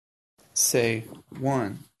Say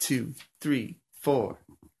 1, 2, 3, 4.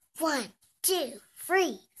 1, 2,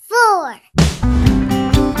 3, 4.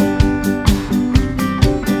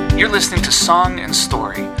 You're listening to Song and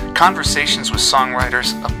Story, conversations with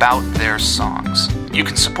songwriters about their songs. You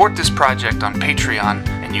can support this project on Patreon,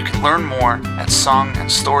 and you can learn more at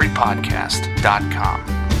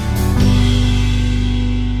songandstorypodcast.com.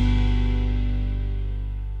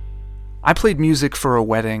 I played music for a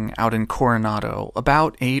wedding out in Coronado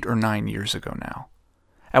about 8 or 9 years ago now.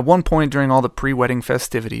 At one point during all the pre-wedding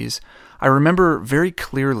festivities, I remember very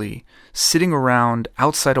clearly sitting around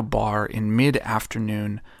outside a bar in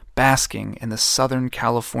mid-afternoon, basking in the Southern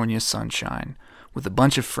California sunshine with a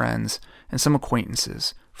bunch of friends and some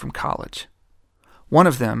acquaintances from college. One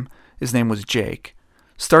of them, his name was Jake,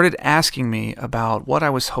 started asking me about what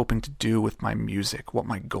I was hoping to do with my music, what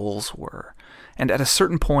my goals were. And at a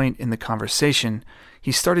certain point in the conversation,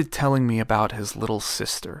 he started telling me about his little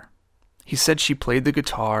sister. He said she played the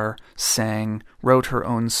guitar, sang, wrote her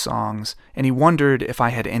own songs, and he wondered if I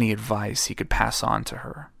had any advice he could pass on to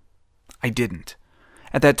her. I didn't.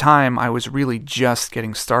 At that time, I was really just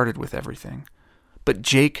getting started with everything. But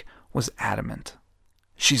Jake was adamant.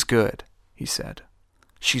 "She's good," he said.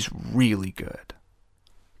 "She's really good."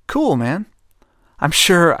 Cool, man. I'm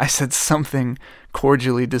sure I said something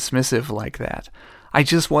cordially dismissive like that. I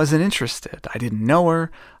just wasn't interested. I didn't know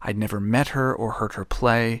her. I'd never met her or heard her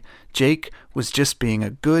play. Jake was just being a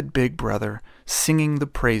good big brother, singing the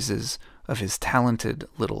praises of his talented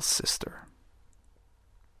little sister.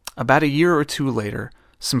 About a year or two later,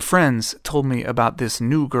 some friends told me about this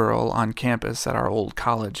new girl on campus at our old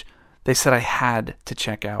college. They said I had to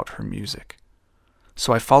check out her music.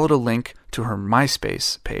 So I followed a link to her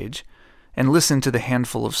MySpace page and listened to the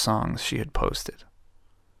handful of songs she had posted.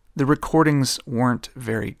 The recordings weren't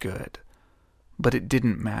very good, but it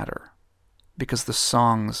didn't matter, because the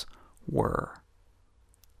songs were.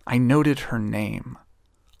 I noted her name,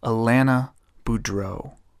 Alana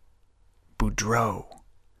Boudreau. Boudreau.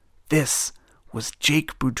 This was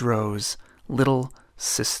Jake Boudreau's little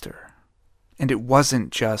sister. And it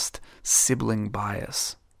wasn't just sibling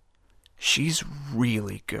bias. She's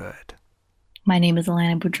really good. My name is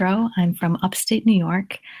Alana Boudreau. I'm from upstate New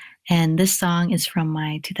York, and this song is from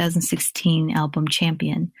my 2016 album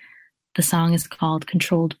Champion. The song is called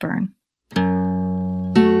Controlled Burn.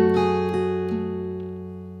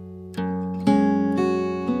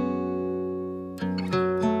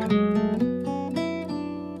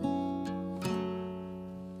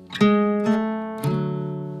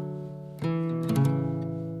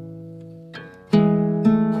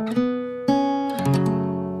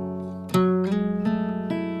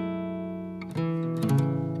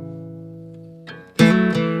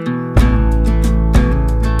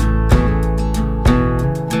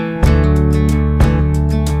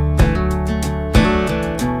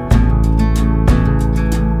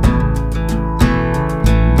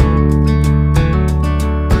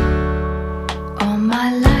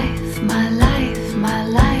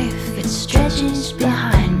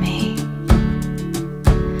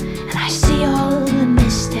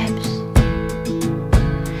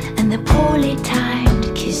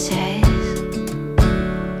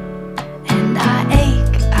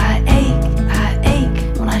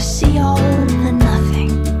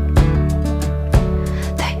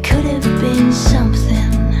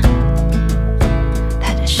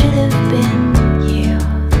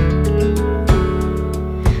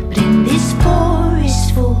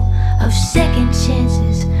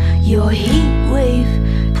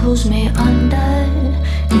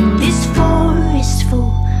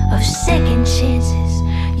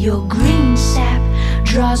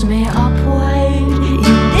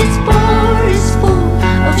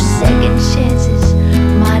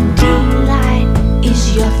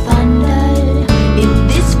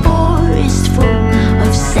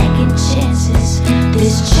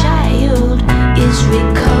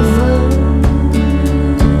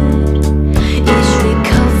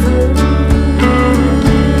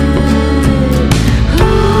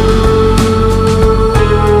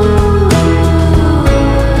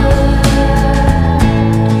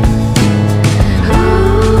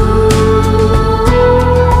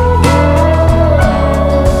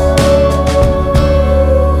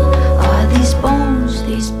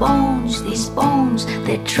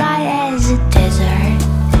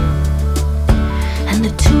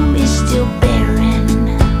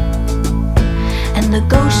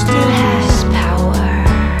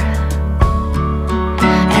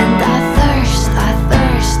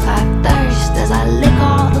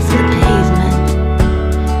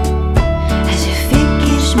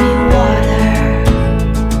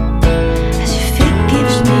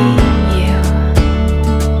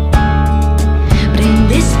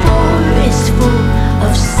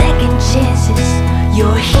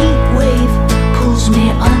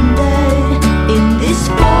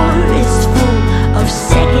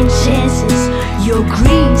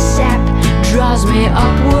 me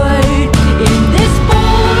upward in this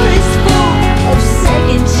forest full of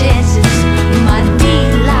second chances. My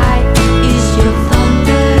delight is your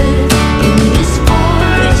thunder in this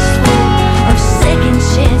forest full of second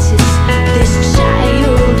chances. This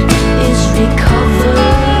child is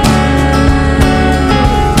recovered.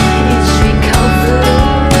 It's recovered.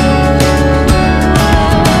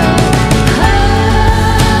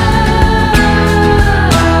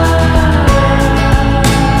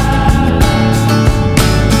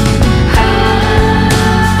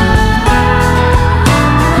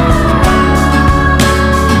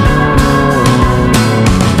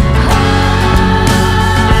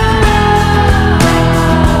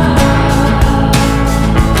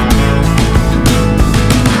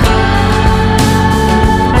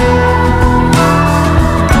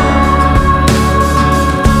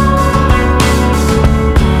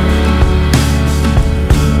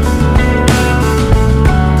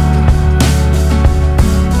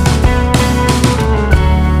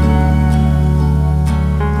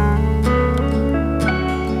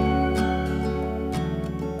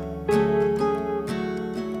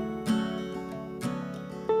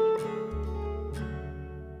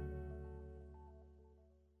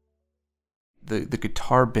 The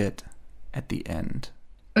guitar bit at the end.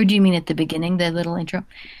 Or do you mean at the beginning, the little intro?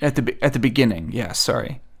 At the beginning, yeah,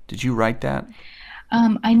 sorry. Did you write that?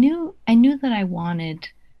 I knew that I wanted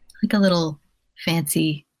like a little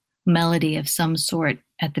fancy melody of some sort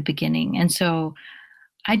at the beginning. And so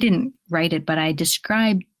I didn't write it, but I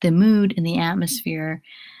described the mood and the atmosphere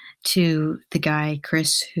to the guy,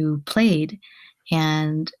 Chris, who played.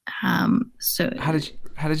 And so how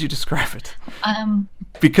did you describe it?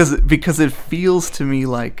 Because it feels to me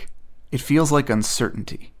like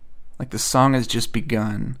uncertainty. Like the song has just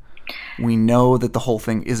begun. We know that the whole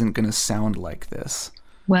thing isn't going to sound like this.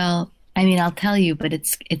 Well, I mean, I'll tell you, but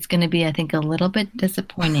it's going to be, I think, a little bit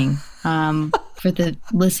disappointing for the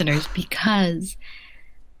listeners, because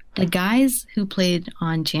the guys who played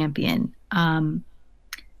on Champion,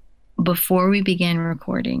 before we began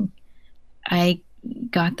recording, I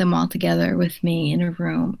got them all together with me in a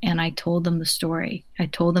room, and I told them the story. I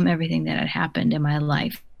told them everything that had happened in my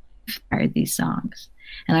life prior to these songs.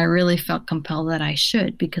 And I really felt compelled that I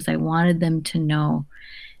should, because I wanted them to know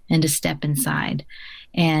and to step inside.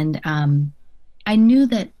 And I knew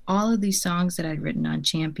that all of these songs that I'd written on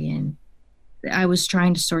Champion, I was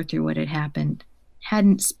trying to sort through what had happened.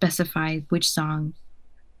 Hadn't specified which song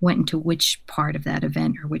went into which part of that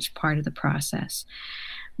event or which part of the process.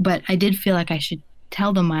 But I did feel like I should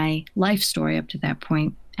tell them my life story up to that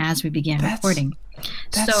point as we began recording.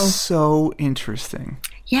 That's so interesting.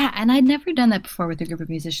 Yeah, and I'd never done that before with a group of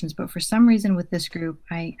musicians, but for some reason with this group,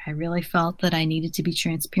 I really felt that I needed to be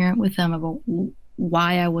transparent with them about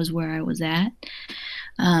why I was where I was at.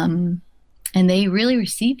 And they really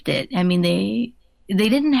received it. I mean, they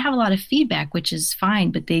didn't have a lot of feedback, which is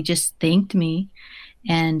fine, but they just thanked me.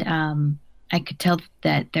 And I could tell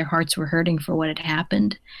that their hearts were hurting for what had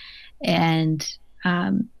happened. And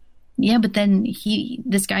yeah, but then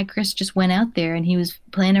this guy, Chris, just went out there and he was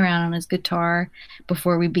playing around on his guitar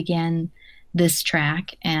before we began this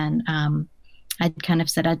track. And I'd kind of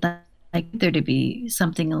said I'd like there to be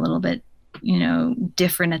something a little bit,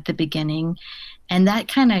 different at the beginning. And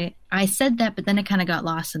that I said that, but then it kind of got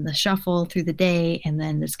lost in the shuffle through the day. And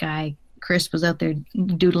then this guy, Chris, was out there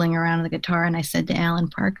doodling around on the guitar. And I said to Alan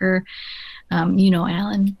Parker,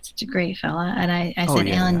 Alan, such a great fella. And I said,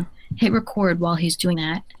 yeah, Alan, hit record while he's doing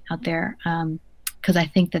that out there, because I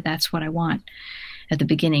think that that's what I want at the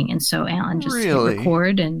beginning. And so Alan just hit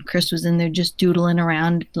record, and Chris was in there just doodling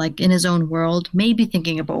around like in his own world, maybe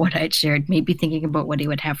thinking about what I'd shared, maybe thinking about what he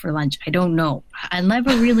would have for lunch. I don't know. I'll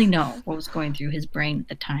never really know what was going through his brain at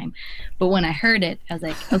the time. But when I heard it, I was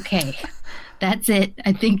like, okay, that's it.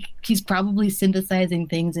 I think he's probably synthesizing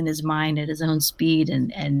things in his mind at his own speed,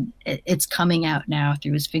 and it's coming out now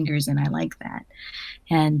through his fingers, and I like that.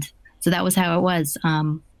 And so that was how it was.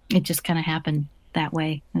 It just kind of happened that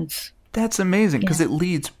way. That's amazing, because it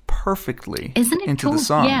leads perfectly into cool? the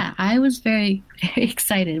song. Yeah, I was very, very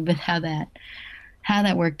excited with how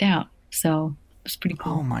that worked out. So it was pretty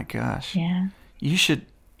cool. Oh my gosh! Yeah, you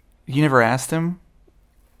never asked him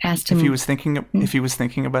if he was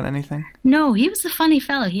thinking about anything. No, he was a funny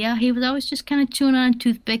fellow. Yeah, he was always just kind of chewing on a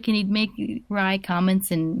toothpick, and he'd make wry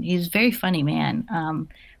comments, and he was a very funny man.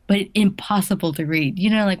 But impossible to read.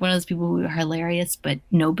 Like one of those people who are hilarious, but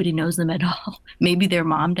nobody knows them at all. Maybe their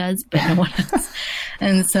mom does, but no one else.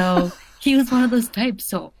 And so he was one of those types.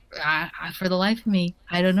 So for the life of me,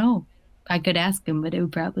 I don't know. I could ask him, but it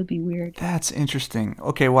would probably be weird. That's interesting.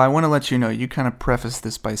 Okay, well, I want to let you know, you kind of prefaced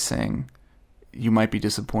this by saying you might be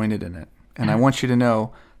disappointed in it. And I want you to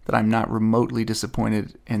know that I'm not remotely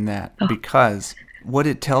disappointed in that, because what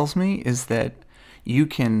it tells me is that you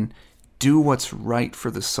can do what's right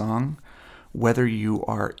for the song, whether you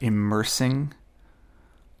are immersing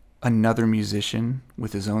another musician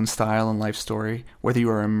with his own style and life story, whether you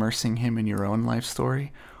are immersing him in your own life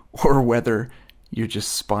story, or whether you're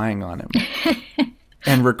just spying on him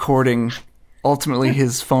and recording ultimately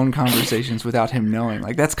his phone conversations without him knowing.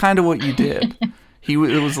 Like, that's kind of what you did. It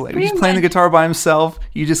was like he's playing the guitar by himself.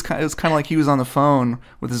 It was kind of like he was on the phone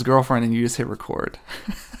with his girlfriend and you just hit record.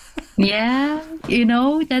 Yeah,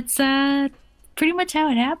 that's pretty much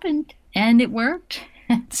how it happened, and it worked.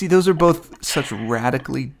 See, those are both such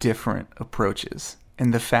radically different approaches,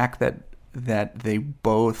 and the fact that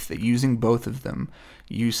using both of them,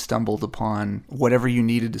 you stumbled upon whatever you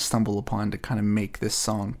needed to stumble upon to kind of make this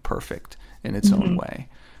song perfect in its own way,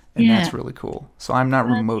 and that's really cool. So I'm not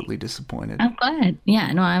remotely disappointed. I'm glad.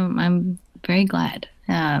 Yeah, no, I'm very glad.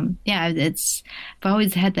 I've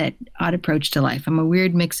always had that odd approach to life. I'm a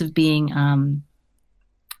weird mix of being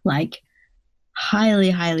like highly,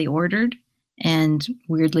 highly ordered and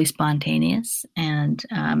weirdly spontaneous. And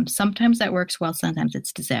sometimes that works well, sometimes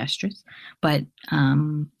it's disastrous. But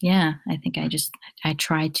I think I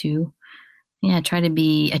try to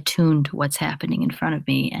be attuned to what's happening in front of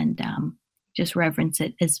me and just reverence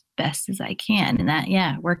it as best as I can. And that,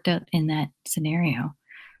 worked out in that scenario.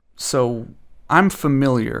 So I'm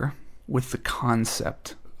familiar with the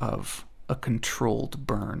concept of a controlled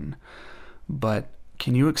burn, but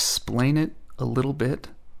can you explain it a little bit?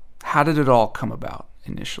 How did it all come about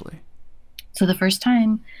initially? So the first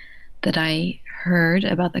time that I heard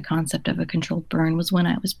about the concept of a controlled burn was when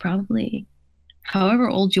I was probably however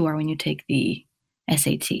old you are when you take the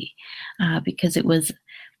SAT, because it was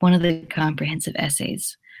one of the comprehensive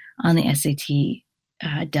essays on the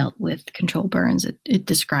SAT dealt with controlled burns. It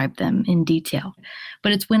described them in detail.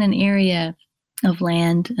 But it's when an area of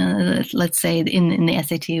land, let's say in the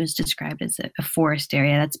SAT, it was described as a forest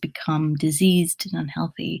area that's become diseased and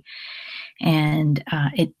unhealthy. And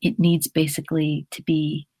it needs basically to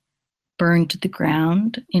be burned to the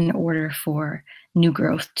ground in order for new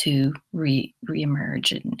growth to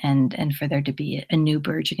reemerge and for there to be a new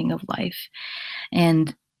burgeoning of life.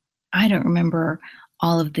 And I don't remember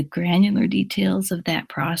all of the granular details of that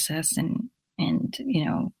process, and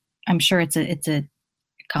I'm sure it's a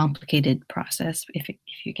complicated process if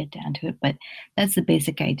you get down to it, but that's the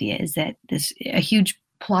basic idea: is that a huge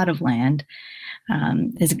plot of land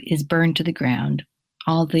is burned to the ground.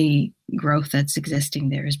 All the growth that's existing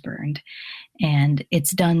there is burned, and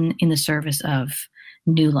it's done in the service of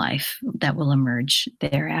new life that will emerge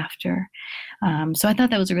thereafter. So I thought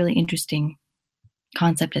that was a really interesting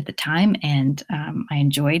concept at the time, and I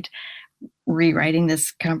enjoyed rewriting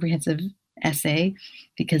this comprehensive essay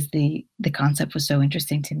because the concept was so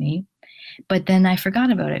interesting to me. But then I forgot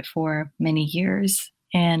about it for many years,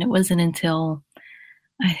 and it wasn't until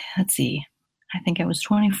I think I was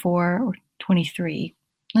 24 or 23.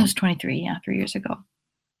 I was 23, 3 years ago,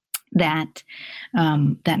 that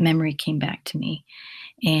that memory came back to me.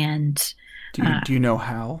 And do you know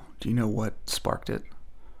how? Do you know what sparked it?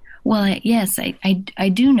 Well, yes, I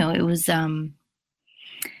do know. It was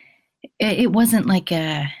it wasn't like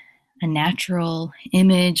a natural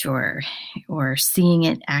image or seeing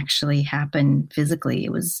it actually happen physically.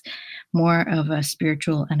 It was more of a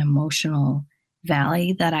spiritual and emotional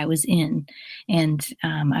valley that I was in, and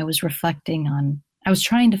I was reflecting on. I was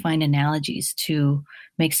trying to find analogies to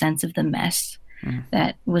make sense of the mess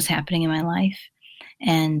that was happening in my life,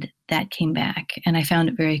 and that came back, and I found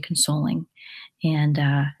it very consoling. And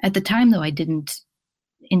at the time, though, I didn't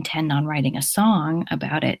intend on writing a song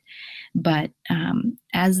about it. But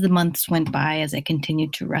as the months went by, as I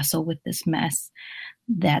continued to wrestle with this mess,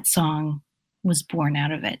 that song was born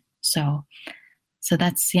out of it. So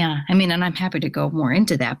that's, I mean, and I'm happy to go more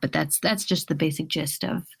into that, but that's just the basic gist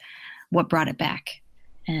of what brought it back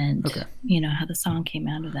and, how the song came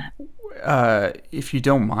out of that. If you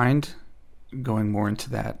don't mind going more into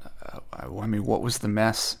that, I mean, what was the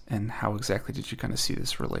mess and how exactly did you kind of see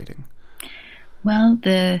this relating? Well,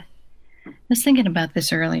 I was thinking about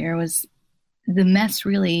this earlier. Was the mess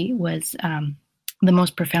really was the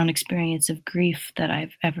most profound experience of grief that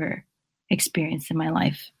I've ever experienced in my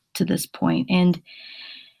life to this point, and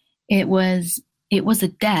it was a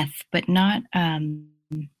death, but not the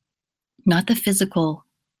physical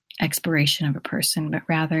expiration of a person, but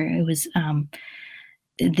rather it was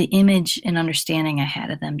the image and understanding I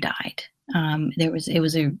had of them died. It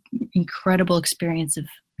was an incredible experience of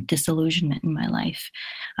disillusionment in my life,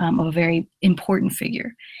 of a very important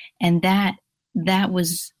figure. And that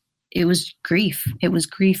was it was grief. It was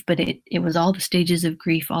grief, but it was all the stages of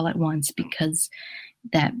grief all at once, because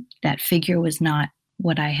that figure was not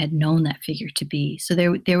what I had known that figure to be. So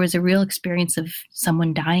there was a real experience of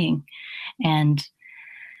someone dying. And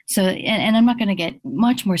so, and I'm not going to get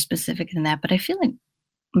much more specific than that, but I feel like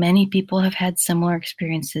many people have had similar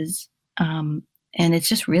experiences. And it's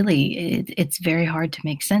just really, it's very hard to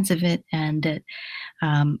make sense of it. And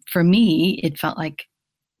for me, it felt like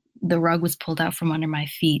the rug was pulled out from under my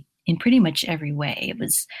feet in pretty much every way.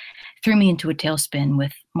 Threw me into a tailspin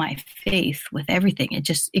with my faith, with everything.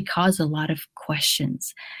 It caused a lot of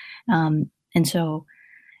questions. And so,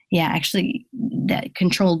 yeah, actually that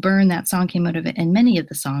Controlled Burn, that song came out of it. And many of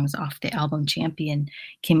the songs off the album Champion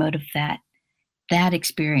came out of that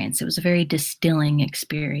experience. It was a very distilling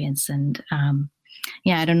experience. And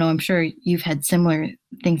yeah, I don't know, I'm sure you've had similar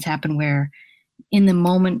things happen where in the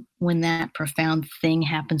moment when that profound thing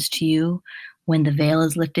happens to you, when the veil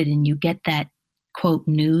is lifted and you get that quote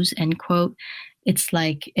news, end quote, it's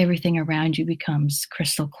like everything around you becomes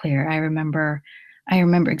crystal clear. I remember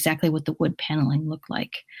exactly what the wood paneling looked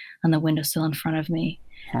like on the windowsill in front of me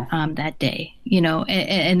that day,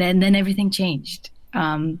 and then everything changed.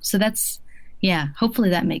 So that's, yeah, hopefully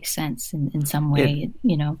that makes sense in some way,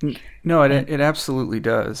 No, it absolutely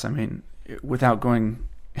does. I mean, without going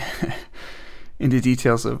into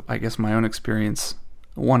details of, I guess, my own experience,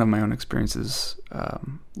 one of my own experiences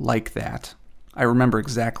like that, I remember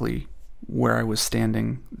exactly where I was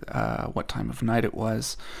standing, what time of night it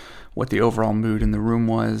was, what the overall mood in the room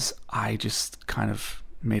was. I just kind of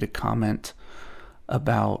made a comment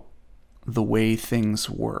about the way things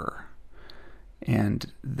were.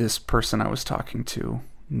 And this person I was talking to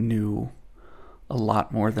knew a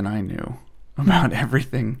lot more than I knew about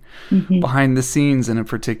everything behind the scenes in a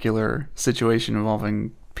particular situation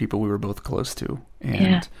involving people we were both close to.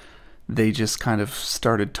 And they just kind of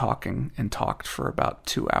started talking and talked for about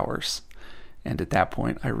 2 hours. And at that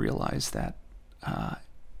point, I realized that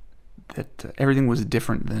everything was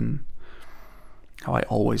different than how I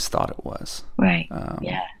always thought it was. Right.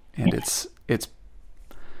 And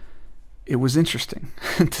it was interesting,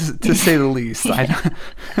 to say the least.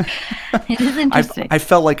 It is interesting. I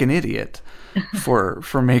felt like an idiot for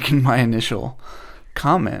making my initial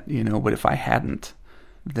comment, but if I hadn't,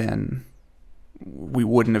 then we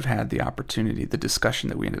wouldn't have had the opportunity, the discussion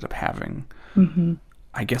that we ended up having,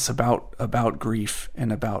 I guess, about grief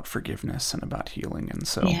and about forgiveness and about healing. And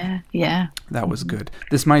so that was good.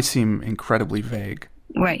 This might seem incredibly vague.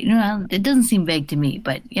 Right. No, it doesn't seem vague to me,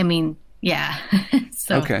 but I mean, yeah.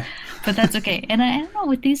 So, okay. But that's okay. And I don't know,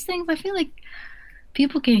 with these things, I feel like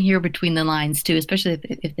people can hear between the lines too, especially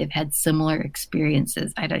if they've had similar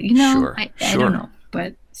experiences. I don't, Sure. I don't know,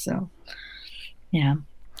 but so, yeah.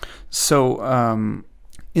 So,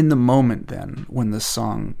 in the moment then, when the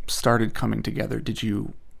song started coming together, did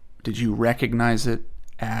you recognize it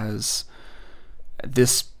as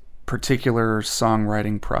this particular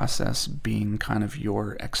songwriting process being kind of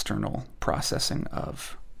your external processing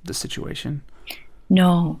of the situation?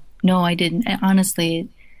 No, I didn't. Honestly,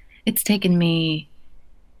 it's taken me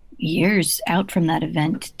years out from that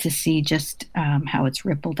event to see just how it's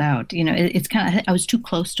rippled out. It's kind of, I was too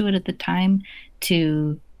close to it at the time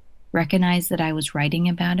to recognize that I was writing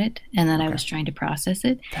about it and that I was trying to process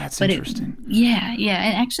it. That's interesting. Yeah.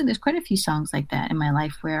 And actually, there's quite a few songs like that in my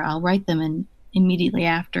life where I'll write them, and immediately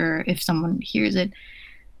after, if someone hears it,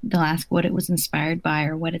 they'll ask what it was inspired by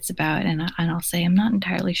or what it's about, and I'll say I'm not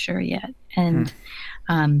entirely sure yet. And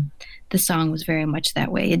the song was very much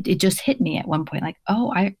that way. It just hit me at one point, like,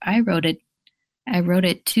 oh, I wrote it. I wrote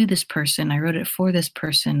it to this person. I wrote it for this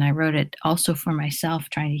person. I wrote it also for myself,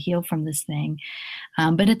 trying to heal from this thing.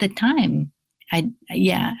 But at the time, I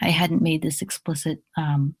hadn't made this explicit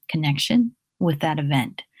connection with that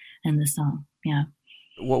event and the song. Yeah.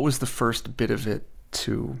 What was the first bit of it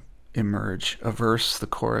to emerge? A verse, the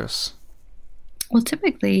chorus? Well,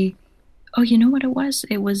 typically, you know what it was?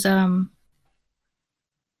 It was, I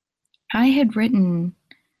had written,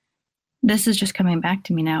 this is just coming back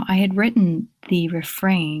to me now. I had written the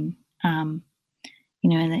refrain, in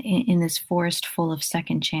this forest full of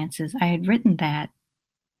second chances. I had written that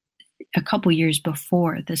a couple years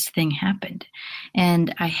before this thing happened,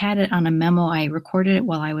 and I had it on a memo. I recorded it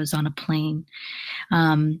while I was on a plane,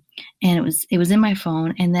 and it was in my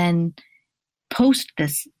phone. And then post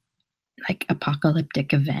this like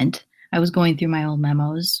apocalyptic event, I was going through my old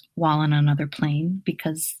memos while on another plane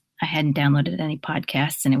because I hadn't downloaded any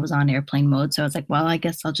podcasts and it was on airplane mode. So I was like, well, I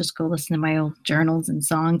guess I'll just go listen to my old journals and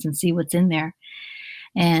songs and see what's in there.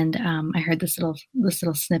 And I heard this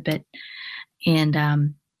little snippet,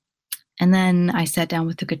 and then I sat down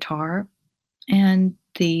with the guitar and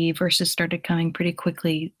the verses started coming pretty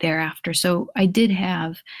quickly thereafter. So I did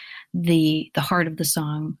have the heart of the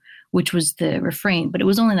song, which was the refrain, but it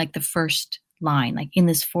was only like the first line, like in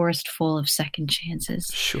this forest full of second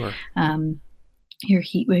chances. Sure. Your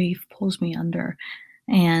heat wave pulls me under.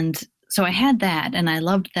 And so I had that, and I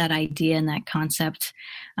loved that idea and that concept.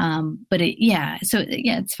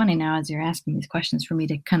 It's funny now as you're asking these questions for me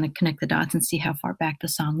to kind of connect the dots and see how far back the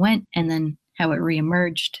song went and then how it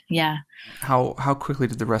reemerged. Yeah. How quickly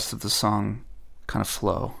did the rest of the song kind of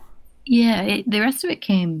flow? Yeah, the rest of it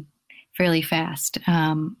came fairly fast.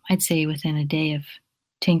 I'd say within a day of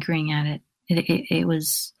tinkering at it. It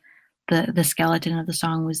was the skeleton of the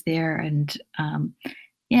song was there, and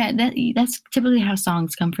that's typically how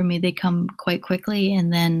songs come for me. They come quite quickly,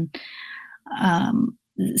 and then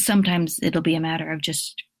sometimes it'll be a matter of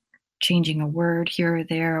just changing a word here or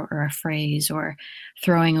there, or a phrase, or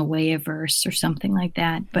throwing away a verse or something like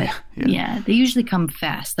that. But yeah, they usually come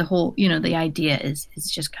fast. The whole, the idea is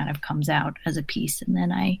just kind of comes out as a piece, and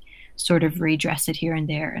then I sort of redress it here and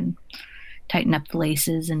there and tighten up the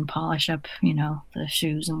laces and polish up, the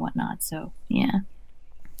shoes and whatnot. So, yeah.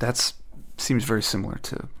 That seems very similar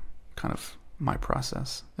to kind of my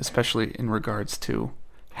process, especially in regards to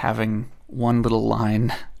having one little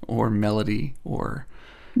line or melody or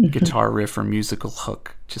guitar riff or musical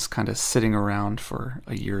hook just kind of sitting around for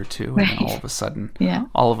a year or two. Right. And then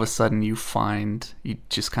all of a sudden you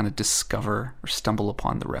just kind of discover or stumble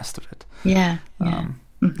upon the rest of it. Yeah.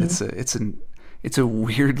 It's a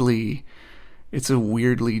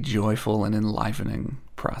weirdly joyful and enlivening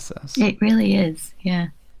process. It really is. Yeah.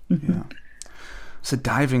 Mm-hmm. Yeah. So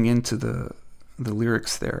diving into the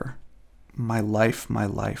lyrics there, my life, my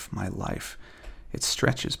life, my life, it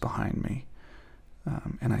stretches behind me.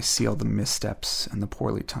 And I see all the missteps and the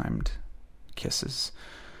poorly timed kisses.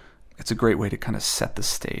 It's a great way to kind of set the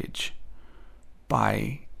stage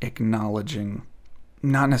by acknowledging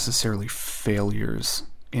not necessarily failures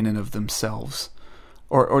in and of themselves,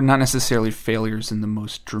 or not necessarily failures in the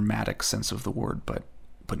most dramatic sense of the word, but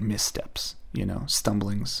missteps,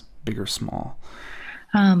 stumblings, big or small.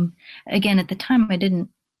 Again, at the time,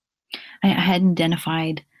 I hadn't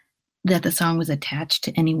identified that the song was attached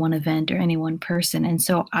to any one event or any one person. And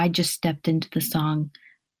so I just stepped into the song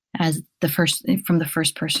as from the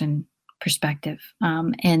first person perspective.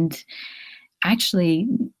 And actually,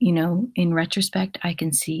 in retrospect, I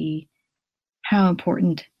can see how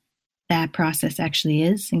important that process actually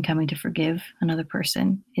is in coming to forgive another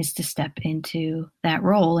person, is to step into that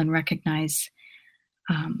role and recognize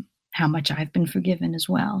how much I've been forgiven as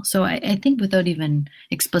well. So I think without even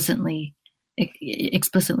explicitly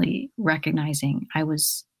recognizing, I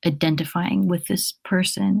was identifying with this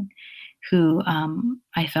person who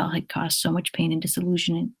I felt had caused so much pain and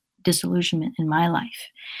disillusionment in my life.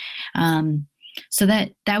 So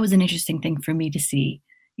that was an interesting thing for me to see,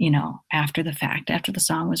 after the fact, after the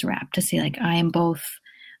song was wrapped, to see like I am both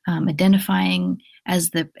identifying as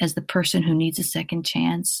the person who needs a second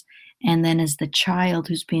chance, and then as the child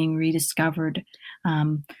who's being rediscovered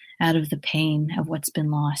out of the pain of what's been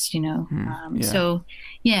lost, So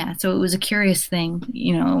it was a curious thing,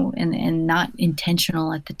 and not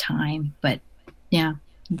intentional at the time, but yeah,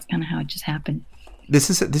 that's kind of how it just happened. This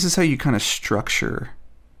is how you kind of structure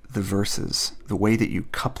the verses. The way that you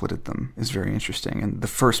coupleted them is very interesting. And the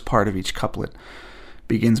first part of each couplet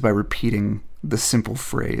begins by repeating the simple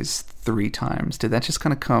phrase 3 times. Did that just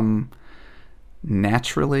kind of come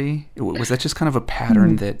naturally? Was that just kind of a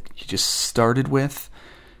pattern that you just started with?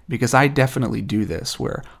 Because I definitely do this,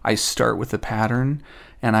 where I start with a pattern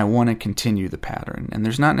and I want to continue the pattern. And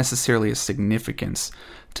there's not necessarily a significance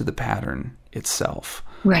to the pattern itself.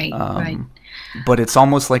 Right, right. But it's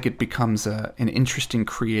almost like it becomes an interesting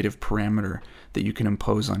creative parameter that you can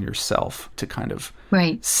impose on yourself to kind of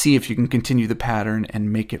see if you can continue the pattern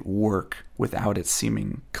and make it work without it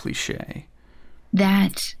seeming cliche.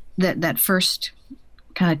 That first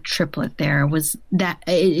kind of triplet there was that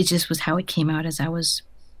it just was how it came out as I was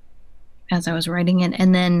writing it,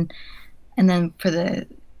 and then for the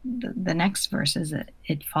next verses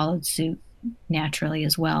it followed suit naturally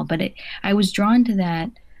as well. But I was drawn to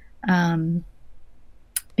that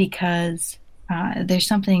because there's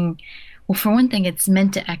something. Well, for one thing, it's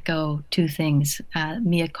meant to echo 2 things: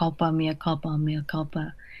 mea culpa, mea culpa, mea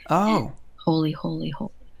culpa. Oh, holy, holy,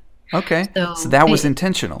 holy. Okay, so that was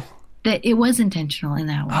intentional. That it was intentional in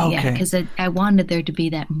that way, okay. Yeah, because I wanted there to be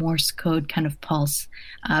that Morse code kind of pulse,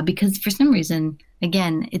 because for some reason,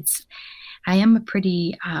 again, I am a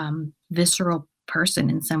pretty visceral person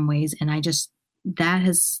in some ways, and I just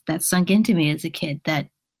that sunk into me as a kid, that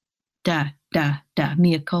da, da, da,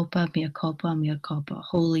 mea culpa,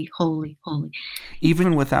 holy, holy, holy.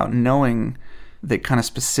 Even without knowing that kind of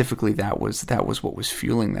specifically that was what was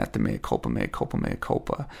fueling that, the mea culpa, mea culpa, mea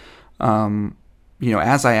culpa.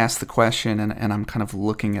 As I ask the question and I'm kind of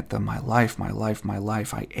looking at my life,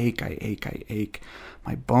 I ache.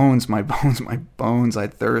 My bones, I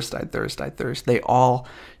thirst. They all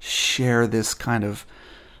share this kind of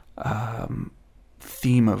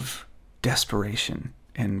theme of desperation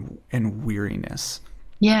and weariness.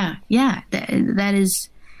 Yeah. That is,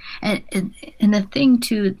 and the thing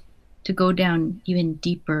to go down even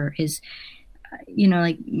deeper is,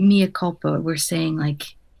 like mea culpa, we're saying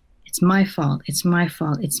like, it's my fault.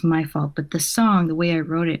 But the song, the way I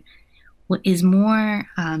wrote it, is more,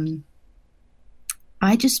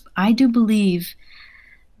 I do believe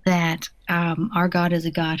that our God is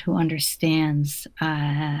a God who understands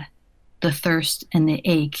the thirst and the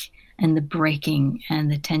ache and the breaking and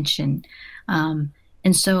the tension. And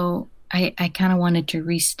so I kind of wanted to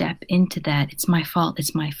re-step into that. It's my fault,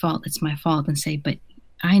 and say, but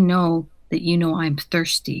I know that I'm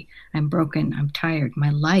thirsty, I'm broken, I'm tired.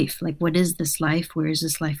 My life, like, what is this life? Where is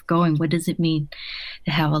this life going? What does it mean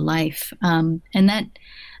to have a life? And that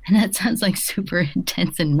sounds like super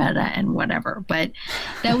intense and meta and whatever, but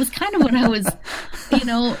that was kind of what I was,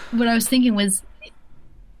 what I was thinking was,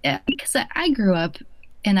 because I grew up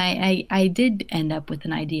and I did end up with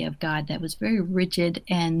an idea of God that was very rigid,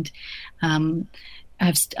 and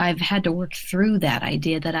I've had to work through that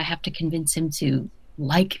idea that I have to convince him to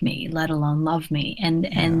like me, let alone love me.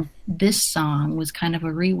 And this song was kind of a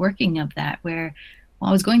reworking of that, where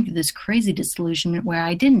I was going through this crazy disillusionment where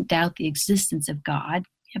I didn't doubt the existence of God,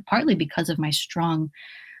 partly because of my strong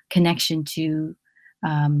connection to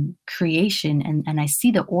creation, and I see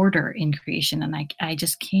the order in creation, and I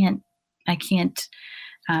just can't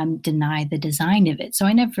deny the design of it. So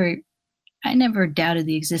I never doubted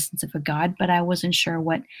the existence of a God, but I wasn't sure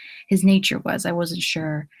what his nature was. I wasn't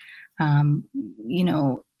sure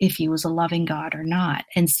if he was a loving God or not.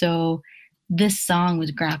 And so this song was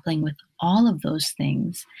grappling with all of those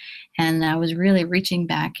things. And I was really reaching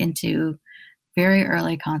back into very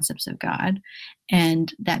early concepts of God.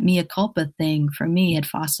 And that mea culpa thing for me had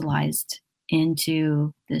fossilized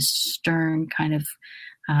into this stern kind of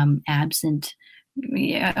absent,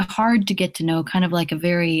 hard to get to know, kind of like a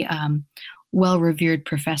very well-revered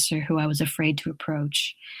professor who I was afraid to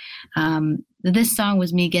approach. This song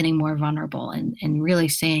was me getting more vulnerable and really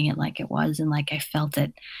saying it like it was and like I felt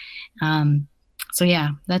it. So yeah,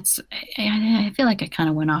 I feel like I kind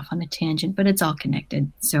of went off on a tangent, but it's all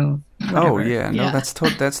connected. So whatever. Oh yeah, no, that's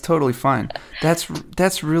totally fine.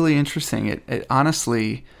 That's really interesting. It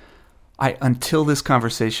honestly, until this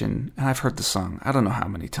conversation, and I've heard the song I don't know how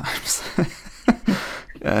many times,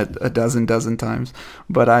 a dozen times,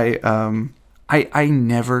 but I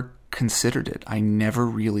never considered it. I never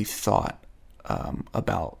really thought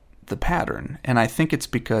about the pattern, and I think it's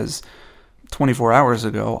because 24 hours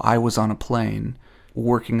ago I was on a plane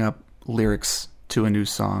working up lyrics to a new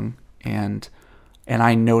song, and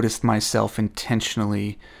I noticed myself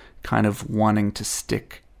intentionally kind of wanting to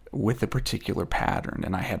stick with a particular pattern,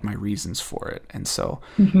 and I had my reasons for it. And so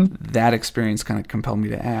that experience kind of compelled me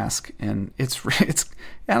to ask, and it's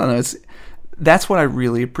I don't know, that's what I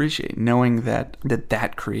really appreciate, knowing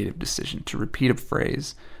that creative decision to repeat a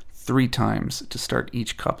phrase 3 times to start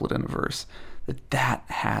each couplet in a verse, that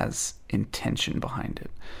has intention behind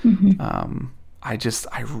it.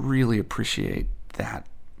 I really appreciate that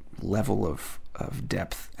level of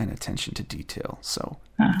depth and attention to detail. So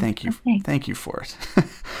thank you for it.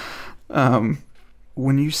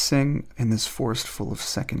 When you sing in this forest full of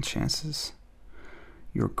second chances,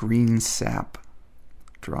 your green sap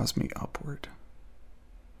draws me upward.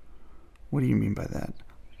 What do you mean by that?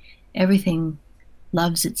 Everything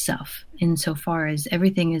loves itself insofar as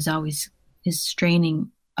everything is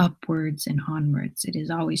straining upwards and onwards. It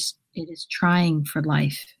is trying for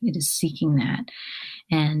life. It is seeking that.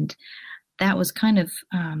 And that was kind of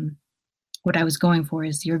what I was going for,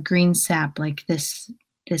 is your green sap, like this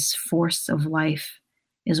force of life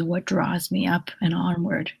is what draws me up and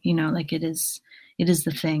onward. Like it is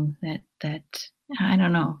the thing that I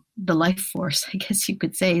don't know, the life force, I guess you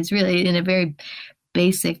could say, is really, in a very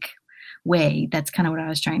basic way, that's kind of what I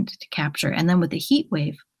was trying to capture. And then with the heat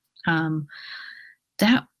wave,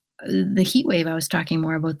 the heat wave, I was talking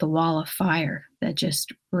more about the wall of fire that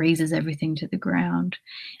just raises everything to the ground.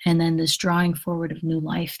 And then this drawing forward of new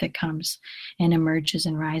life that comes and emerges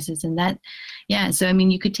and rises. And that, so I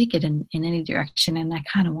mean, you could take it in any direction. And I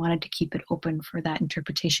kind of wanted to keep it open for that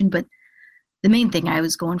interpretation. But the main thing I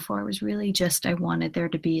was going for was really just I wanted there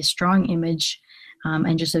to be a strong image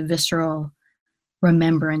and just a visceral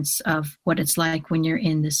remembrance of what it's like when you're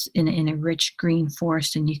in a rich green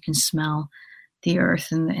forest and you can smell the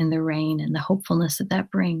earth and the rain and the hopefulness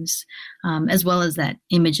that brings, as well as that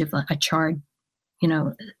image of a charred,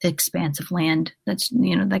 expanse of land that's,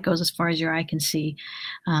 that goes as far as your eye can see,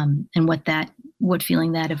 and what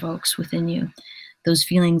feeling that evokes within you, those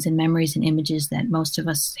feelings and memories and images that most of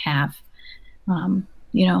us have,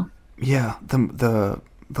 Yeah, the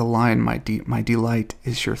line, my delight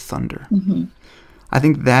is your thunder. Mm-hmm. I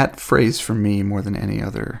think that phrase for me, more than any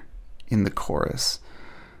other in the chorus,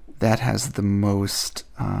 that has the most,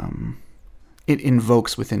 it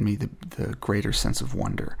invokes within me the greater sense of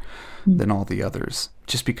wonder than all the others.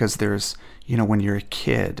 Just because there's, when you're a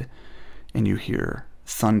kid and you hear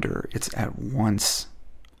thunder, it's at once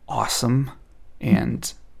awesome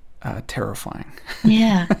and terrifying.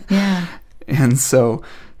 Yeah, yeah. And so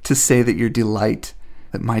to say that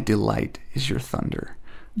my delight is your thunder,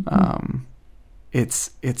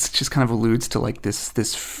 it's just kind of alludes to like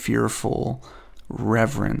this fearful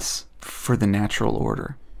reverence for the natural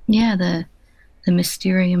order. Yeah, the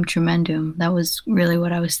mysterium tremendum. That was really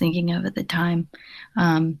what I was thinking of at the time,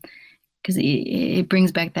 because it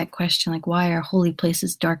brings back that question, like, why are holy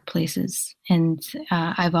places dark places? And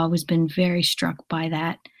I've always been very struck by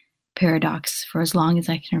that paradox for as long as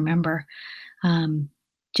I can remember.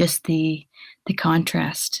 Just the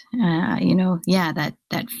contrast,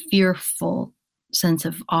 that fearful sense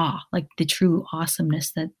of awe, like the true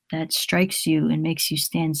awesomeness that strikes you and makes you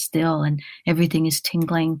stand still and everything is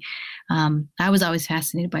tingling. I was always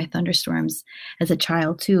fascinated by thunderstorms as a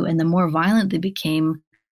child too. And the more violent they became,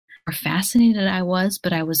 more fascinated I was,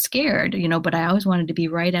 but I was scared, but I always wanted to be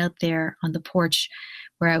right out there on the porch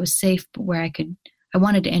where I was safe, but where I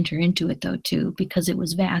wanted to enter into it though too, because it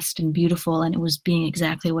was vast and beautiful and it was being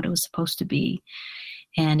exactly what it was supposed to be.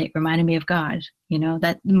 And it reminded me of God,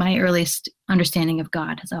 that my earliest understanding of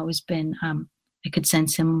God has always been, I could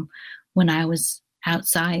sense him when I was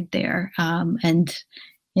outside there. And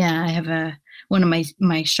yeah, I have one of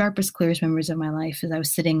my sharpest, clearest memories of my life is I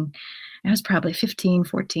was probably 15,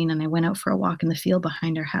 14, and I went out for a walk in the field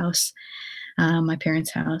behind our house, my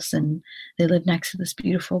parents' house, and they lived next to this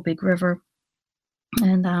beautiful big river.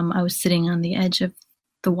 And I was sitting on the edge of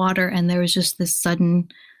the water, and there was just this sudden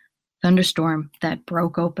thunderstorm that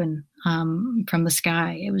broke open from the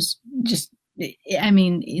sky. It was just,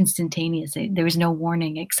 instantaneous. There was no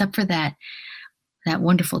warning except for that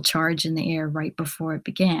wonderful charge in the air right before it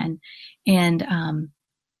began. And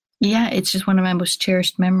it's just one of my most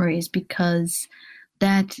cherished memories, because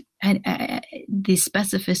that the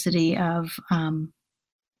specificity of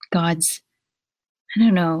God's, I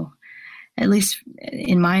don't know, at least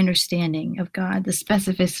in my understanding of God, the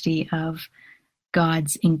specificity of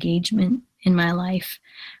God's engagement in my life,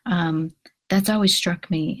 that's always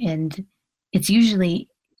struck me. And it's usually,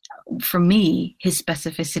 for me, his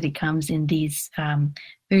specificity comes in these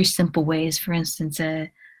very simple ways. For instance, a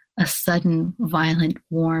sudden, violent,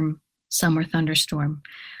 warm summer thunderstorm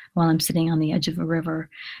while I'm sitting on the edge of a river.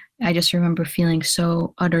 I just remember feeling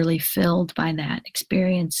so utterly filled by that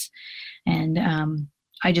experience. And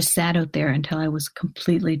I just sat out there until I was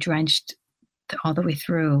completely drenched all the way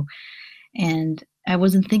through. And I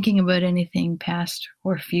wasn't thinking about anything past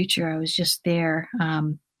or future. I was just there,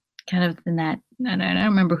 kind of in that, and I don't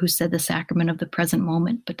remember who said the sacrament of the present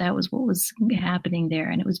moment, but that was what was happening there.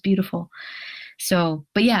 And it was beautiful. So,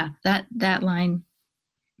 but yeah, that line,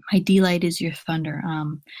 my delight is your thunder.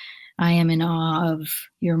 I am in awe of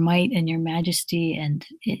your might and your majesty. And,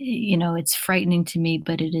 it's frightening to me,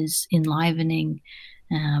 but it is enlivening.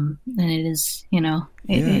 And it is,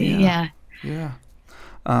 yeah.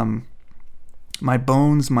 My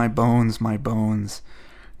bones, my bones, my bones,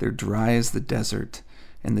 they're dry as the desert,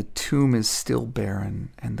 and the tomb is still barren,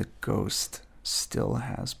 and the ghost still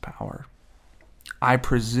has power. I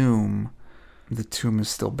presume the tomb is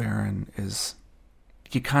still barren is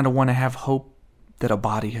you kind of want to have hope that a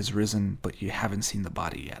body has risen, but you haven't seen the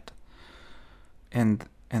body yet. And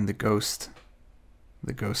the ghost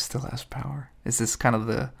still has power. Is this kind of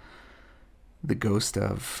the ghost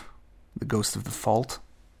of the fault?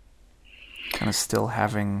 Kind of still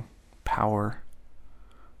having power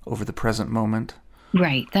over the present moment.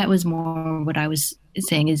 Right. That was more what I was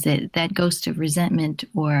saying, is that ghost of resentment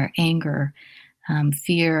or anger,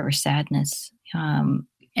 fear or sadness,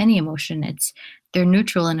 any emotion, they're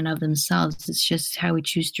neutral in and of themselves. It's just how we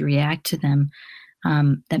choose to react to them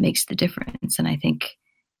that makes the difference. And I think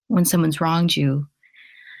when someone's wronged you,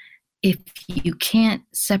 if you can't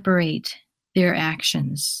separate their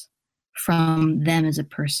actions from them as a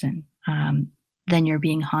person, then you're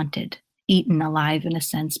being haunted, eaten alive in a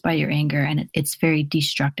sense by your anger, and it's very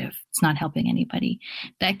destructive. It's not helping anybody.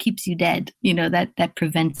 That keeps you dead. That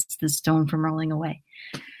prevents the stone from rolling away,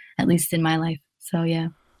 at least in my life. So yeah.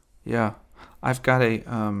 Yeah. I've got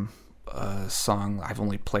a song. I've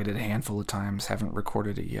only played it a handful of times, haven't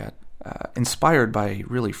recorded it yet. Inspired by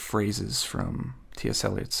really phrases from T.S.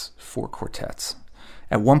 Eliot's Four Quartets.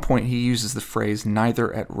 At one point, he uses the phrase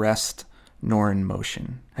 "neither at rest nor in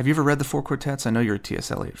motion." Have you ever read the Four Quartets? I know you're a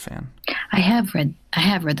T.S. Eliot fan. I have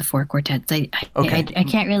read the Four Quartets. I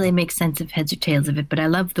can't really make sense of heads or tails of it, but I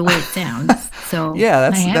love the way it sounds. So yeah,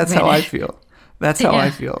 that's how I feel. That's how Yeah. I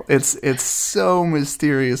feel. It's so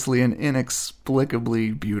mysteriously and inexplicably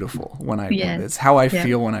beautiful when I Yes. It's how I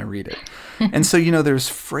feel when I read it. And so, there's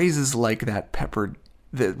phrases like that peppered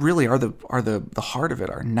that really are the heart of it,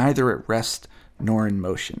 are neither at rest nor in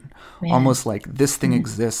motion. Yeah. Almost like this thing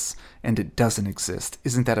exists and it doesn't exist.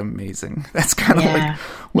 Isn't that amazing? That's kind of like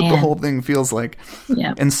what the Man. whole thing feels like.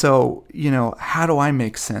 Yeah. And so, how do I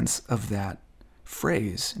make sense of that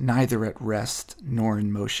phrase, neither at rest nor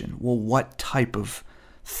in motion? Well, what type of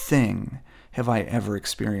thing have I ever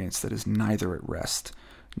experienced that is neither at rest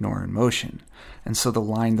nor in motion? And so the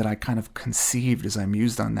line that I kind of conceived as I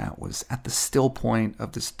mused on that was, at the still point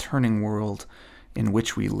of this turning world in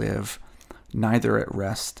which we live, neither at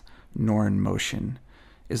rest nor in motion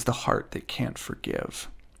is the heart that can't forgive.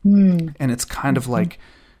 And it's kind of like,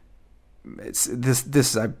 it's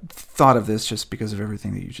this I thought of this just because of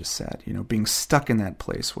everything that you just said, being stuck in that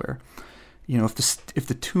place where, if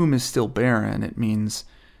the tomb is still barren, it means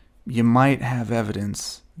you might have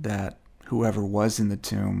evidence that whoever was in the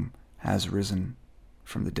tomb has risen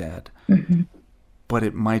from the dead. Mm-hmm. But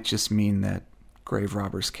it might just mean that grave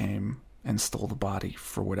robbers came and stole the body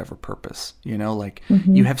for whatever purpose.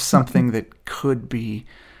 You have something that could be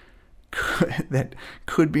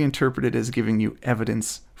interpreted as giving you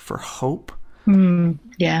evidence for hope.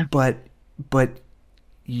 Yeah. But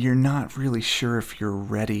you're not really sure if you're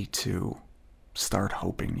ready to start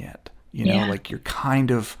hoping yet. Like you're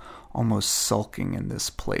kind of almost sulking in this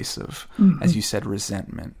place of, as you said,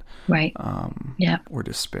 resentment, Right. or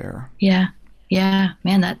despair. Yeah. Yeah.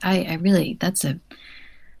 Man, I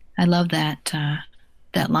love that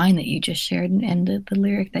line that you just shared, and the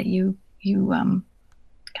lyric that you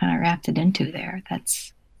kind of wrapped it into there.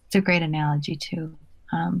 It's a great analogy too.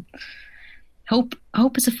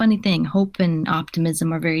 Hope is a funny thing. Hope and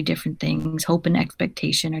optimism are very different things. Hope and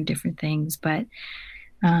expectation are different things. But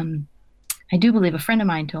I do believe, a friend of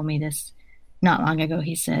mine told me this not long ago.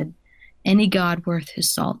 He said, "Any God worth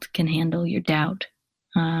his salt can handle your doubt."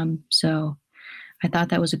 So I thought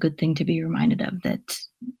that was a good thing to be reminded of, that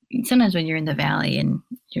sometimes when you're in the valley and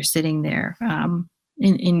you're sitting there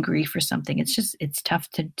in grief or something, it's tough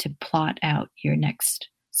to plot out your next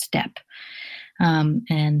step.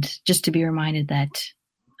 And just to be reminded that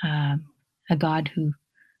a God who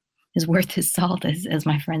is worth his salt, as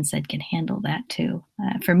my friend said, can handle that too.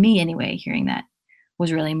 For me anyway, hearing that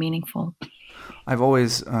was really meaningful. I've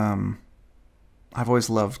always loved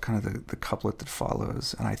kind of the couplet that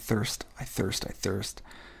follows, and I thirst,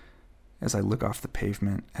 as I look off the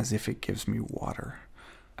pavement as if it gives me water.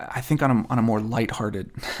 I think on a more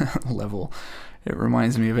lighthearted level, it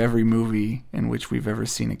reminds me of every movie in which we've ever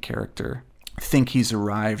seen a character think he's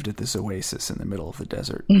arrived at this oasis in the middle of the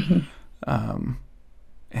desert.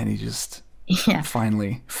 And he just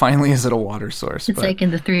finally is at a water source. It's like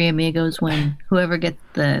in the Three Amigos, when whoever gets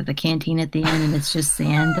the canteen at the end and it's just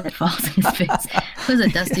sand that falls in his face. Was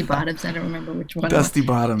it Dusty Bottoms? I don't remember which one. Dusty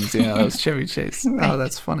Bottoms, yeah, that was Chevy Chase. Right. Oh,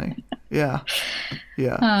 that's funny. Yeah.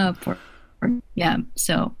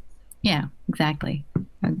 So, yeah, exactly.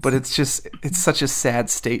 But it's such a sad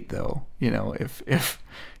state, though.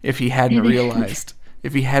 If he hadn't realized,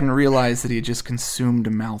 that he had just consumed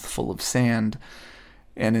a mouthful of sand,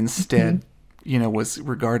 and instead, was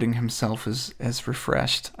regarding himself as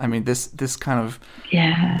refreshed. I mean, this kind of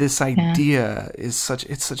this idea is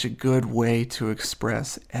such a good way to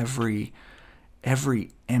express every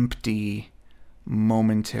empty,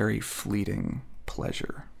 momentary, fleeting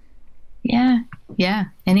pleasure. Yeah.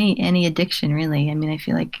 Any addiction, really. I mean, I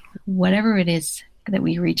feel like whatever it is that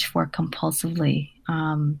we reach for compulsively,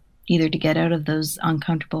 either to get out of those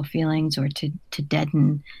uncomfortable feelings or to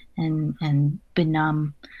deaden and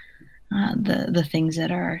benumb the things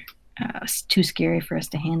that are too scary for us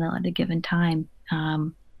to handle at a given time.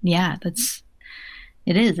 It's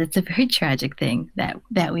a very tragic thing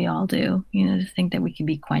that we all do, to think that we can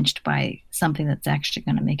be quenched by something that's actually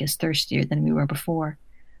going to make us thirstier than we were before.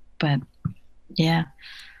 But yeah.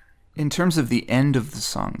 In terms of the end of the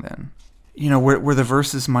song, then, where the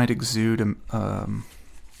verses might exude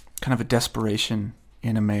kind of a desperation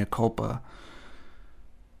in a mea culpa,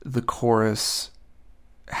 the chorus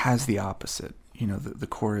has the opposite. You know, the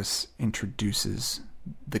chorus introduces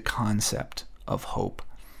the concept of hope,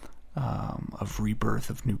 of rebirth,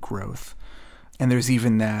 of new growth. And there's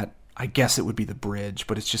even that, I guess it would be the bridge,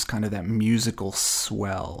 but it's just kind of that musical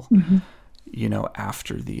swell, you know,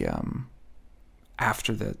 after the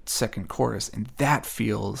second chorus. And that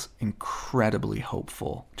feels incredibly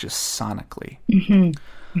hopeful, just sonically.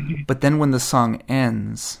 But then when the song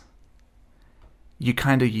ends, you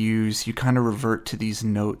kind of revert to these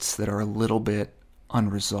notes that are a little bit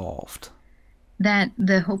unresolved. That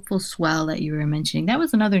the hopeful swell that you were mentioning, that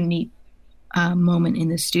was another neat moment in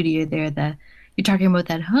the studio there. You're talking about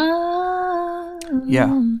that,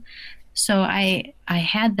 Yeah. So I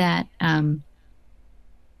had that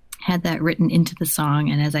written into the song,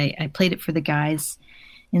 and as I played it for the guys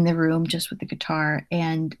in the room just with the guitar,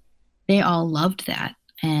 and they all loved that.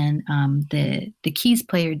 And the keys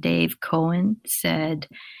player Dave Cohen said,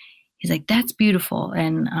 he's like, "That's beautiful,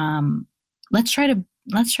 and let's try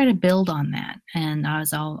to build on that." And I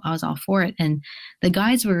was all for it. And the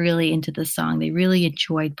guys were really into the song. They really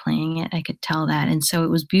enjoyed playing it. I could tell that. And so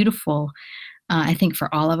it was beautiful, I think,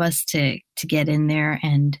 for all of us to get in there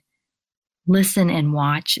and listen and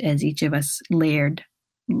watch as each of us layered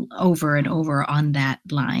over and over on that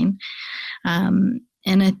line.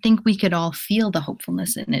 And I think we could all feel the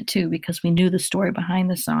hopefulness in it too, because we knew the story behind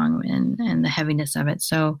the song and the heaviness of it.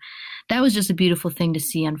 So that was just a beautiful thing to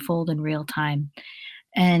see unfold in real time.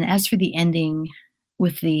 And as for the ending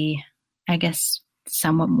with the, I guess,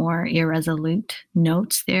 somewhat more irresolute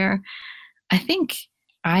notes there, I think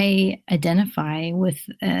I identify with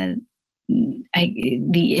the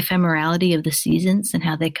ephemerality of the seasons and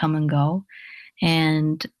how they come and go.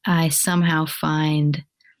 And I somehow find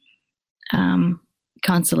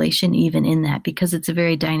consolation even in that, because it's a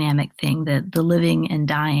very dynamic thing, the living and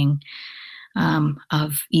dying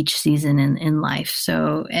of each season in life.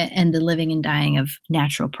 So, and the living and dying of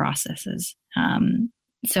natural processes.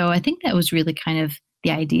 So I think that was really kind of the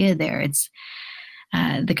idea there. It's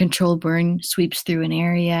the controlled burn sweeps through an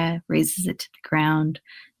area, raises it to the ground.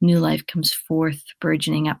 New life comes forth,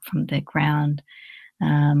 burgeoning up from the ground.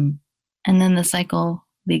 And then the cycle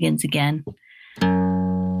begins again.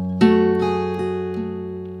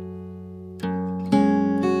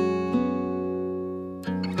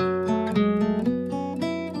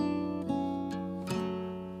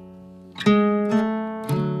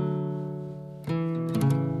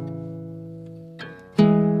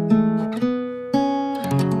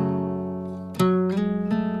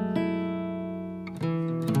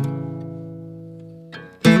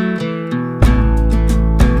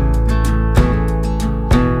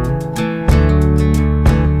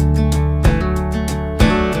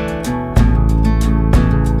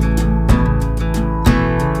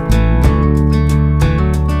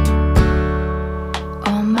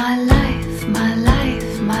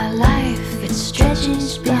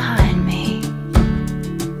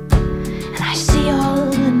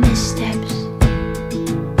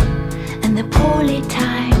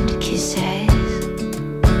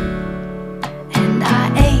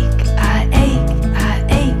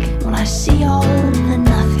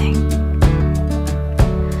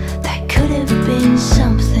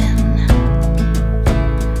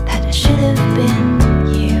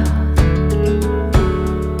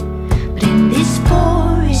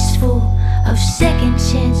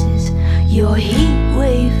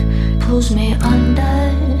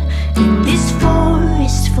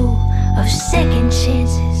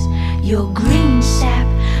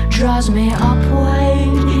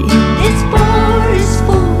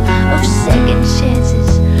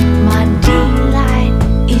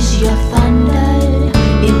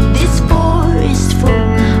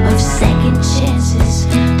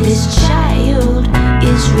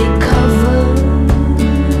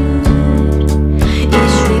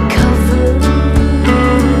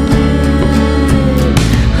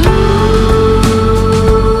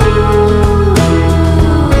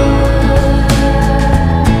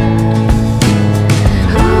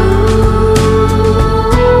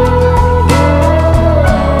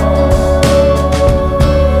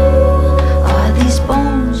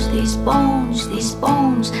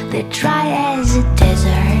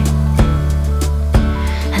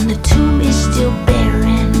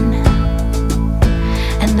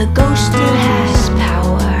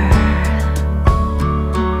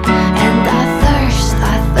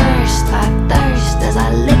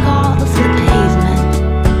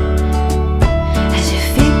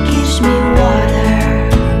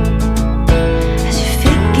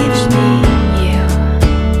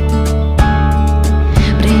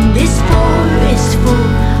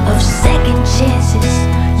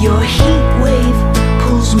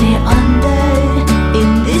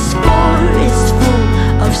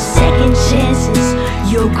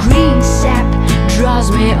 caffeine sap draws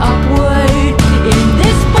me upward. In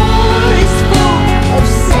this forest full of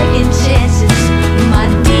second chances, my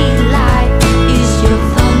delight is your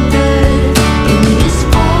thunder. In this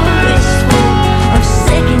forest full of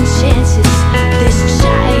second chances, this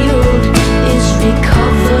child is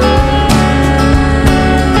recovered.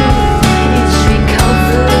 It's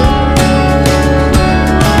recovered.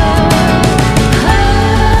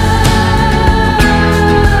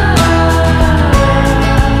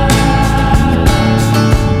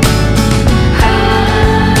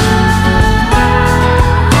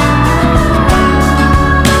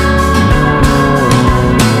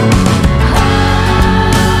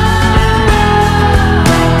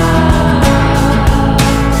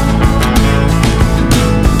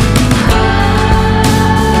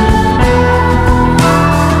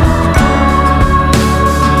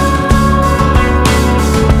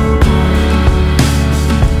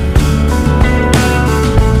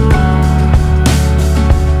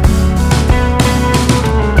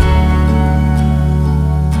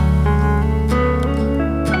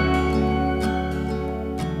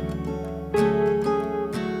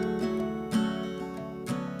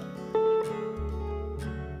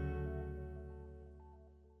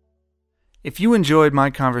 If you enjoyed my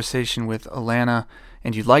conversation with Alana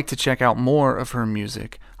and you'd like to check out more of her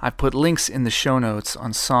music, I've put links in the show notes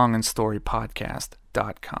on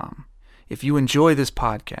songandstorypodcast.com. If you enjoy this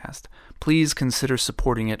podcast, please consider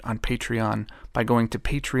supporting it on Patreon by going to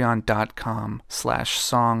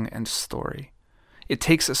patreon.com/songandstory. It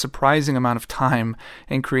takes a surprising amount of time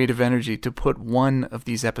and creative energy to put one of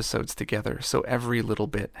these episodes together, so every little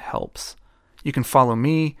bit helps. You can follow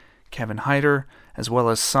me, Kevin Heider, as well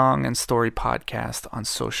as Song and Story Podcast on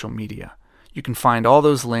social media. You can find all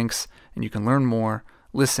those links, and you can learn more,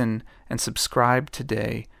 listen, and subscribe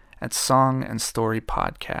today at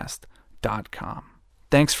songandstorypodcast.com.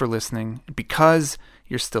 Thanks for listening. Because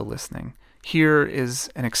you're still listening, here is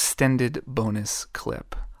an extended bonus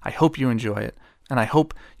clip. I hope you enjoy it, and I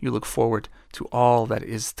hope you look forward to all that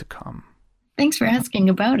is to come. Thanks for asking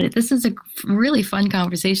about it. This is a really fun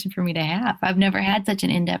conversation for me to have. I've never had such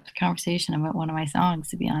an in-depth conversation about one of my songs,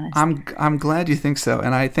 to be honest. I'm glad you think so,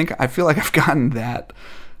 and I feel like I've gotten that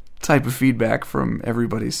type of feedback from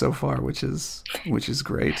everybody so far, which is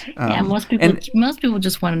great. Yeah, most people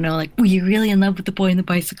just want to know, like, were you really in love with the boy in the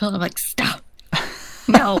bicycle? I'm like, stop.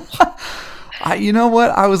 No. You know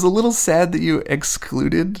what? I was a little sad that you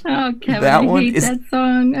excluded Kevin, that one. I hate that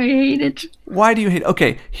song. I hate it. Why do you hate?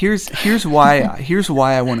 Okay, here's why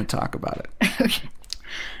I want to talk about it. Okay.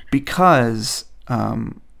 Because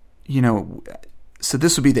so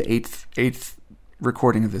this would be the eighth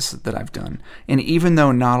recording of this that I've done, and even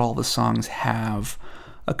though not all the songs have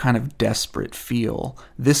a kind of desperate feel,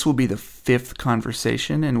 this will be the fifth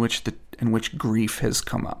conversation in which grief has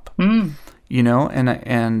come up. You know,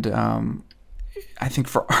 and I think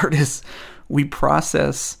for artists,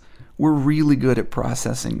 we're really good at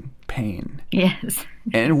processing pain. Yes.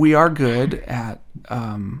 And we are good at,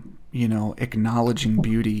 acknowledging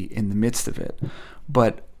beauty in the midst of it.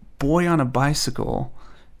 But Boy on a Bicycle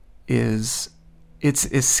it's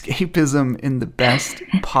escapism in the best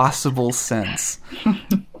possible sense.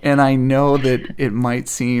 And I know that it might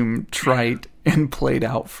seem trite and played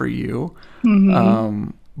out for you.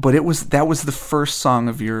 Mm-hmm. But that was the first song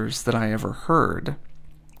of yours that I ever heard.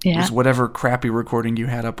 Yeah. It was whatever crappy recording you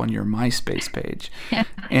had up on your MySpace page. Yeah.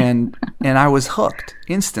 And I was hooked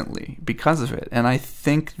instantly because of it. And I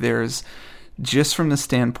think there's, just from the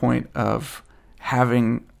standpoint of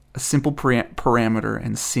having a simple parameter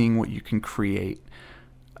and seeing what you can create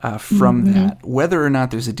from that, whether or not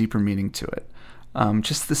there's a deeper meaning to it,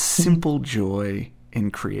 just the simple joy in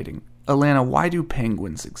creating. Alana, why do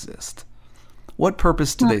penguins exist? What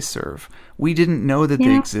purpose do they serve? We didn't know that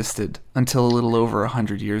they existed until a little over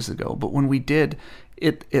 100 years ago. But when we did,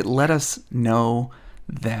 it let us know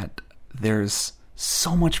that there's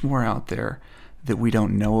so much more out there that we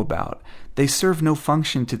don't know about. They serve no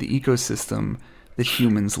function to the ecosystem that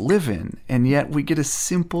humans live in. And yet we get a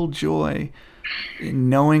simple joy in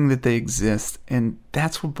knowing that they exist. And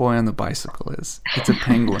that's what Boy on the Bicycle is. It's a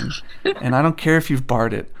penguin. And I don't care if you've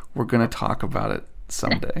barred it. We're going to talk about it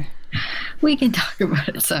someday. We can talk about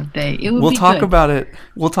it someday. We'll talk about it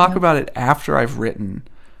after I've rewritten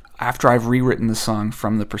the song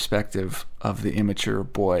from the perspective of the immature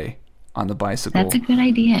boy on the bicycle. That's a good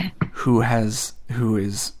idea. Who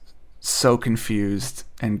is so confused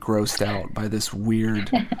and grossed out by this weird,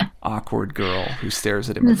 awkward girl who stares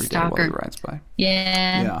at him every day while he rides by.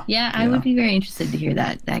 Yeah. I would be very interested to hear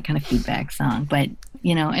that kind of feedback song. But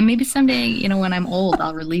and maybe someday, when I'm old,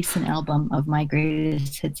 I'll release an album of my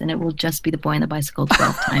greatest hits, and it will just be the Boy and the Bicycle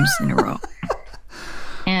 12 times in a row.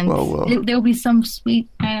 And there'll be some sweet,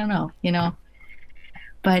 I don't know.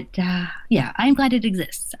 But yeah, I'm glad it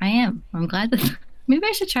exists. I am. I'm glad that maybe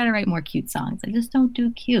I should try to write more cute songs. I just don't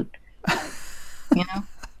do cute.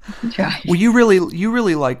 Try. Well, you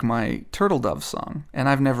really like my Turtle Dove song, and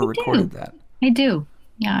I've never recorded that. I do.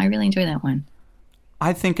 Yeah, I really enjoy that one.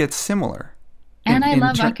 I think it's similar. And I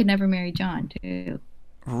love I Could Never Marry John, too.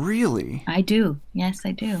 Really? I do. Yes,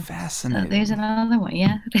 I do. Fascinating. So there's another one.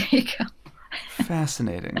 Yeah, there you go.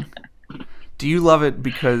 Fascinating. Do you love it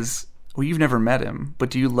because, well, you've never met him, but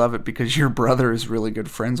do you love it because your brother is really good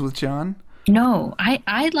friends with John? No,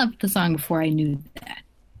 I loved the song before I knew that.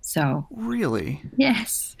 So really?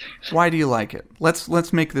 Yes. Why do you like it?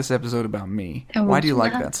 Let's make this episode about me. Why do you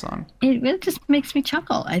like that song? It really just makes me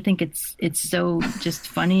chuckle. I think it's so just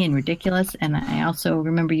funny and ridiculous. And I also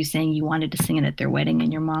remember you saying you wanted to sing it at their wedding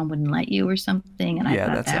and your mom wouldn't let you or something. And I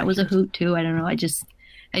thought that was a hoot too. I don't know. I just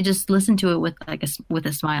listened to it with with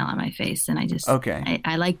a smile on my face, and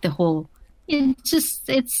I like the whole.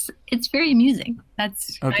 It's very amusing. I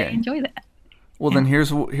enjoy that. Well, then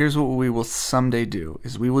here's what we will someday do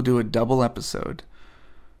is we will do a double episode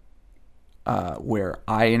where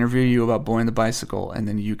I interview you about Boy and the Bicycle, and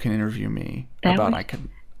then you can interview me about I Could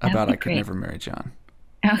Never Marry John.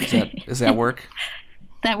 Okay. Does that work?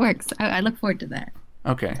 That works. I look forward to that.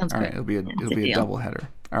 Okay. Sounds all right. good. It'll be a double header.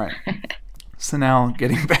 All right. So now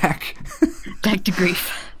getting back to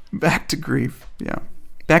grief. Back to grief. Yeah.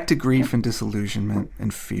 Back to grief and disillusionment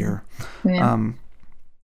and fear. Yeah.